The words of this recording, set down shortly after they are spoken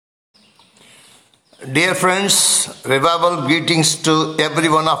Dear friends, revival greetings to every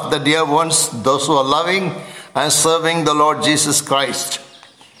one of the dear ones, those who are loving and serving the Lord Jesus Christ.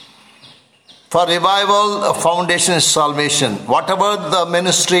 For revival, a foundation is salvation. Whatever the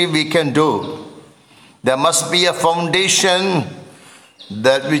ministry we can do, there must be a foundation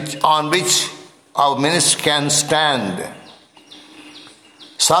on which our ministry can stand.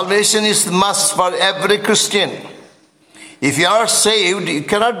 Salvation is the must for every Christian. If you are saved, you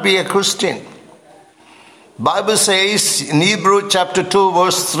cannot be a Christian. Bible says in Hebrews chapter 2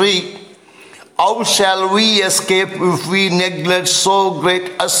 verse 3, how shall we escape if we neglect so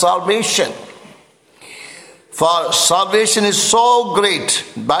great a salvation? For salvation is so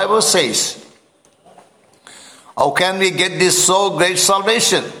great, Bible says. How can we get this so great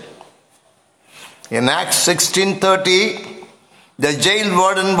salvation? In Acts 16:30, the jail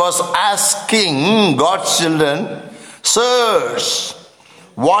warden was asking God's children, "Sirs,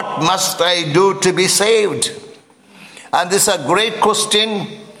 what must I do to be saved?" And this is a great question,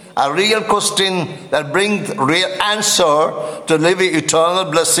 a real question that brings real answer to live eternal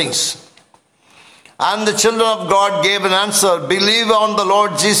blessings. And the children of God gave an answer: believe on the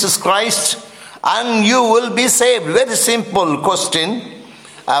Lord Jesus Christ and you will be saved. Very simple question,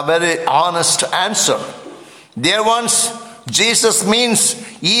 a very honest answer. Dear ones, Jesus means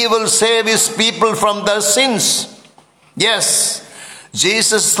he will save his people from their sins. Yes,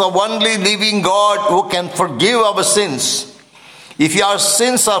 Jesus is the only living God who can forgive our sins. If your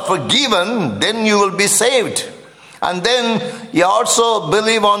sins are forgiven, then you will be saved. And then you also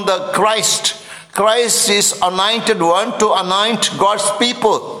believe on the Christ. Christ is anointed one to anoint God's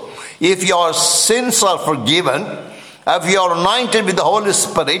people. If your sins are forgiven, if you are anointed with the Holy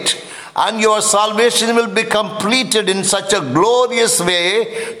Spirit, and your salvation will be completed in such a glorious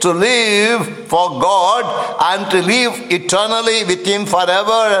way to live for God and to live eternally with him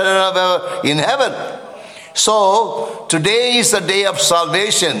forever and ever in heaven. So today is the day of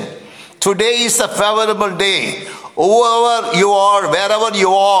salvation. Today is a favorable day. Whoever you are, wherever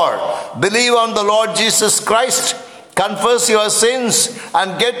you are, believe on the Lord Jesus Christ, confess your sins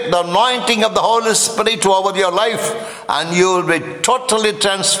and get the anointing of the Holy Spirit over your life, and you will be totally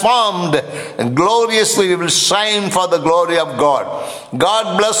transformed and gloriously will shine for the glory of God.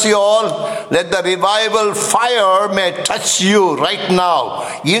 God bless you all. Let the revival fire may touch you right now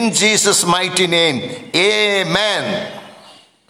in Jesus' mighty name. Amen.